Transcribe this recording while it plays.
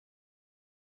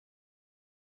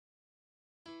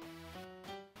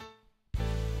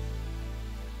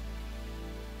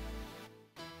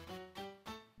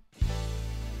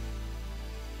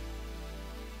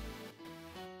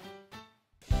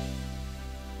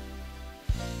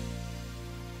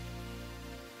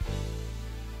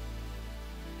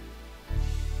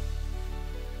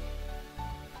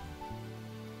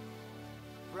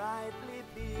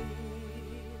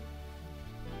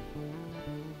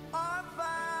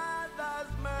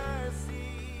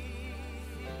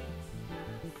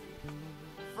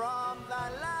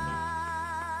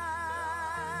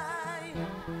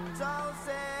Just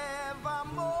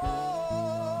evermore,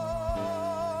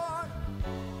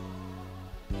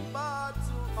 but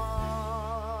to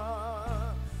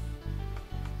us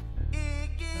He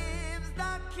gives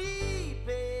the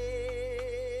keeping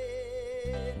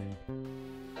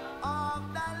of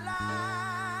the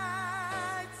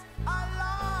lights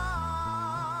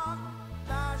along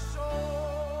the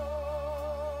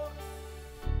shore.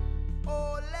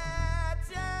 Oh, let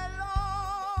your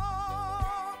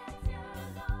love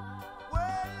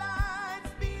where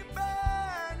lights be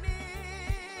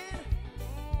burning,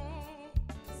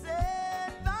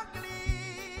 send the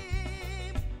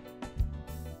gleam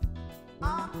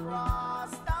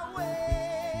across the way.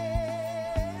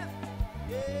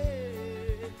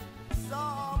 Yeah,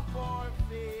 some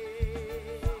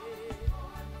forfeit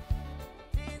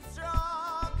in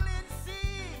struggling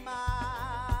seaman.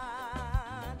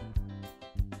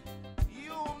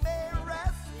 You may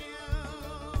rescue,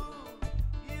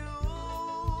 you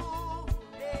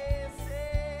may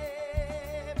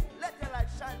save. Let your light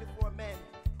shine before men.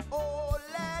 Oh,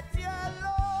 let your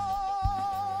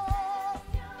love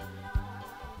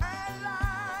and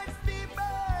lights be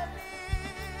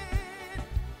burning.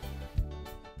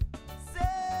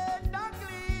 Send a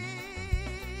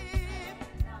gleam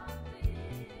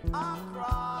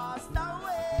across the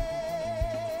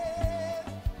way.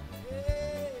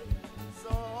 Yeah,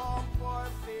 some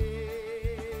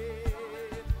forfeit,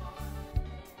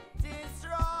 tis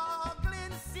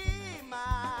struggling seaman.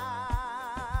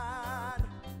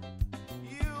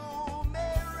 You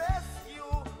may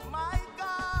rescue, my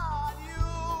God,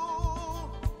 you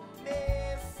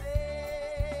may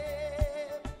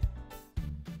save.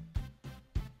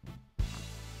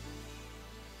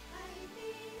 I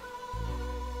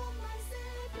behold my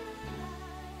Savior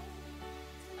light,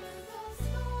 till the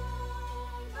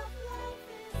storm of life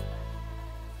is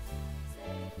past.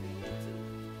 Take me to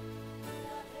the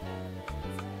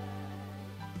heavens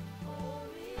high. Oh,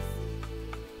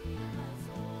 receive my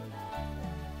soul at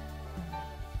last.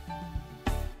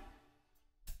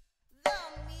 The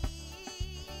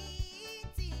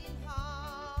meeting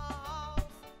house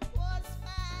was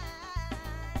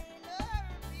finally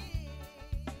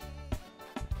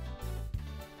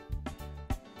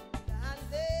and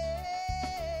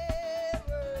there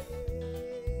were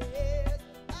years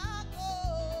ago.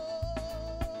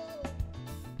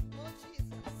 Oh,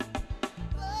 Jesus.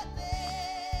 But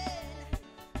then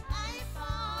I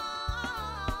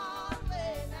found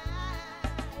when I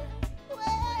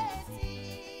waited,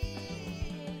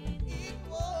 it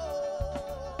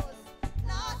was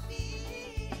not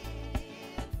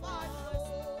built for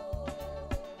show.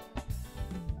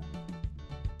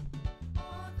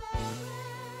 On the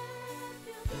refuge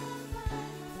of thy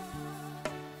love,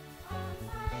 on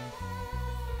my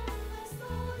hand my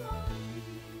soul on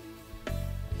thee.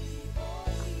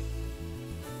 Behold me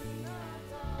not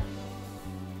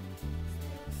alone,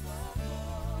 still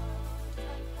support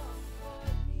and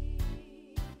comfort me.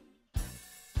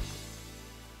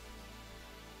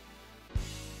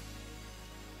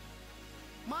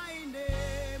 My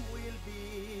name will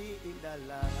be in the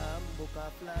Lamb Book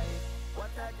of Life. What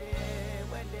a day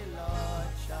when the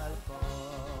Lord shall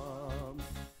come.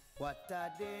 What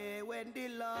a day when the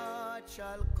Lord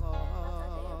shall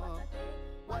come.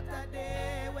 What a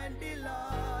day when the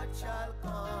Lord shall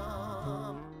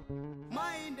come.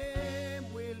 My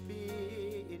name will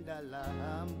be in the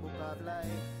Lamb Book of Life.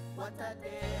 What a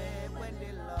day when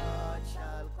the Lord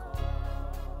shall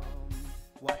come.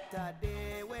 What a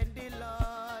day when the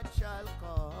Lord shall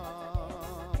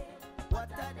come. What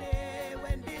a day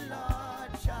when the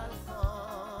Lord shall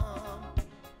come.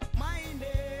 My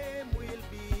name will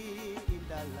be in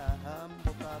the Lamb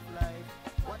Book of Life.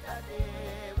 What a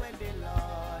day when the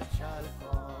Lord shall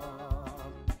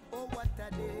come. Oh, what a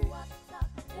day.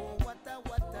 Oh, what a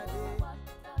day.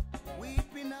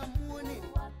 Weeping and mourning,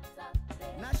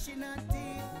 gnashing of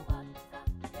teeth.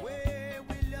 Where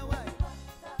will your wife?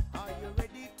 Are you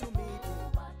ready to meet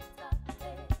him?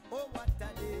 Oh, what a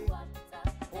day.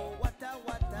 Oh, what a day.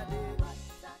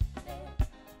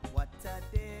 What a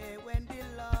day when the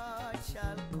Lord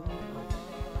shall come.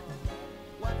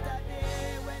 What a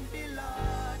day when the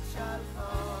Lord shall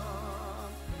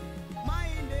come. My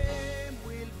name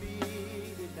will be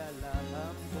in the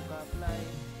Lamb Book of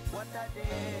Life. What a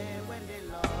day when the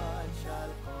Lord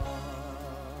shall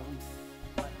come.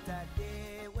 What a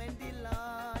day when the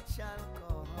Lord shall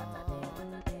come.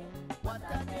 What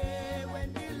a day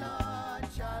when the Lord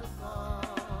shall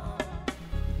come.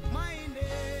 My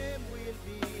name will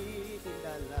be in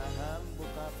the Lamb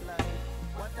Book of Life.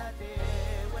 What a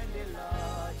day when the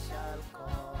Lord shall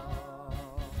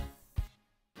come.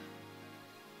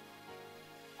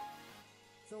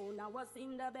 Jonah was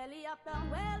in the belly of the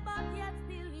whale, but yet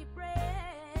still he prayed.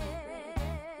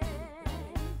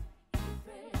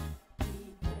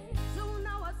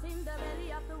 Jonah was in the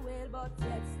belly of the whale, but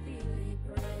yet still he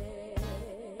prayed.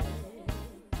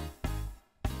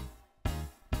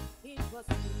 It was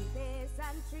 3 days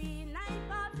and 3 nights,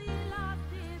 cause he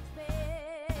lost his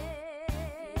faith.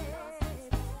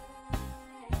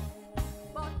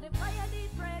 But the fire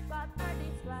did break, but her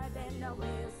did cry, then the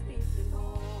whale spitting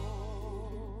out.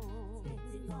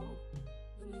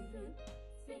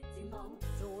 Spitting out.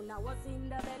 Jonah was in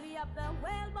the belly of the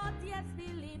whale, but yet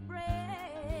still he prayed.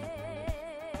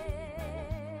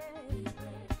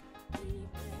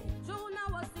 Jonah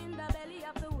was in the belly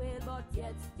of the whale, but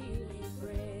yet still he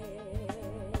prayed.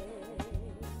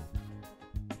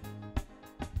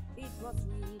 It was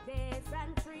 3 days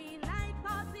and 3 nights,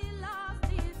 cause he lost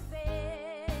his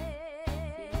faith.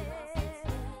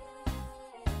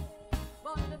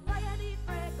 But the fire did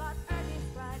break, got her did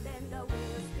cry, then the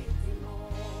whale spit him out.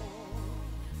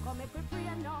 Come make we pray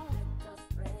now.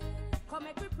 Come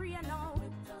make we pray now.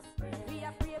 We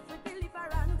are pray for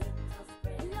deliverance.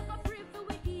 We are gonna pray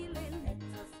for healing.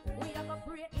 We are gonna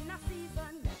pray in a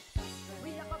season. We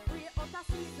are gonna pray out a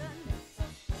season.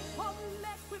 Come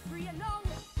make we pray now.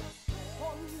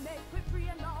 Come make we pray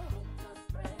now.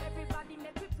 Everybody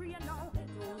make we pray now.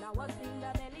 Jonah was in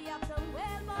the belly of the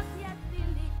whale, but yet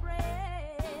still he prayed.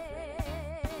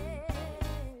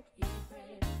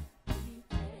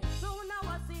 Jonah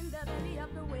was in the belly of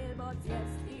the whale, but yet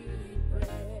still he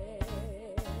prayed.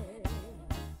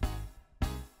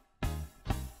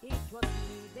 It was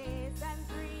 3 days and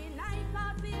 3 nights,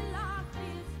 cause he lost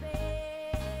his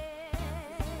faith.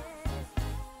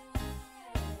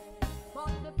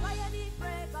 But the fire did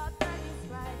break out and his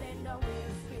pride, and the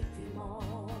whale spit him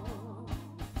out.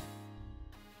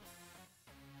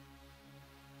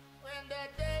 When the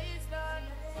day is done,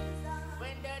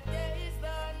 when the day is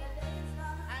done,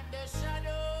 and the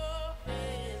shadow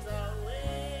fades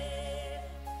away.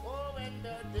 Oh, when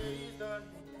the day is done,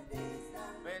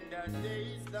 when the day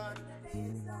is done,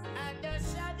 and the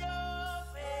shadow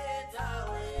fades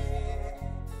away.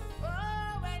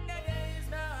 Oh, when the day is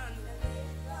done,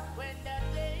 when the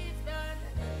day is done,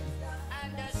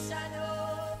 and the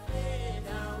shadow fades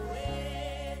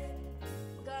away.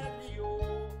 God, you,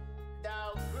 thou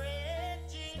great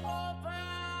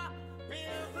Jehovah,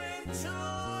 pilgrim to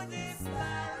this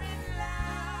barren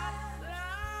land.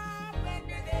 Lord, when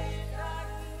the day is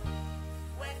done,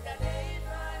 when the day is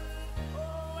done,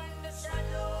 oh, when the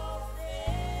shadow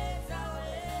fades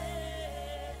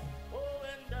away. Oh,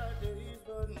 when the day is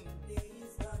done,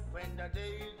 when the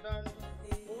day is done,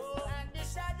 oh, and the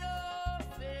shadow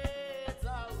fades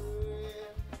away.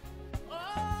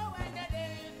 Oh, when the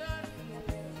day is done,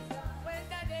 when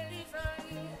the day is done,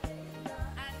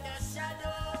 and the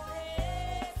shadow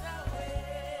fades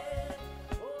away.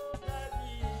 Oh, God,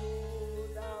 you,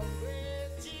 thou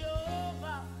great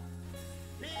Jehovah,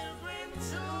 pilgrim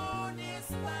to this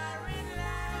barren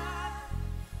land.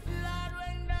 Lord,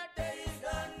 when the day is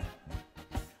done,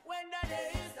 when the day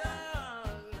is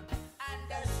done, and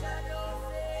the shadow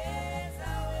fades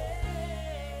away.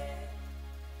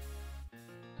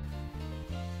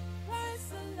 Praise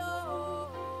the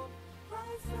Lord,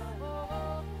 praise the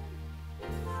Lord.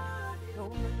 No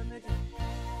limit,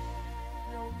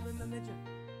 no limit.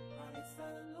 Praise the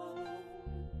Lord,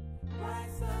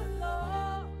 praise the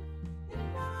Lord.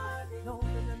 No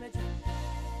limit,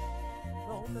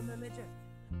 no limit.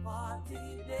 40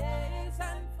 days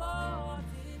and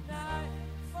 40 nights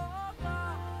for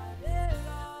God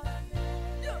alone.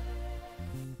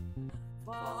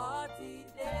 40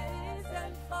 days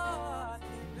and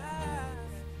 40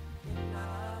 nights in the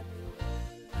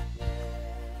wilderness.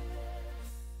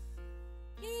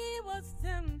 He was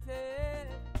tempted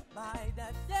by the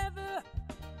devil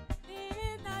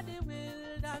in the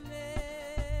wilderness.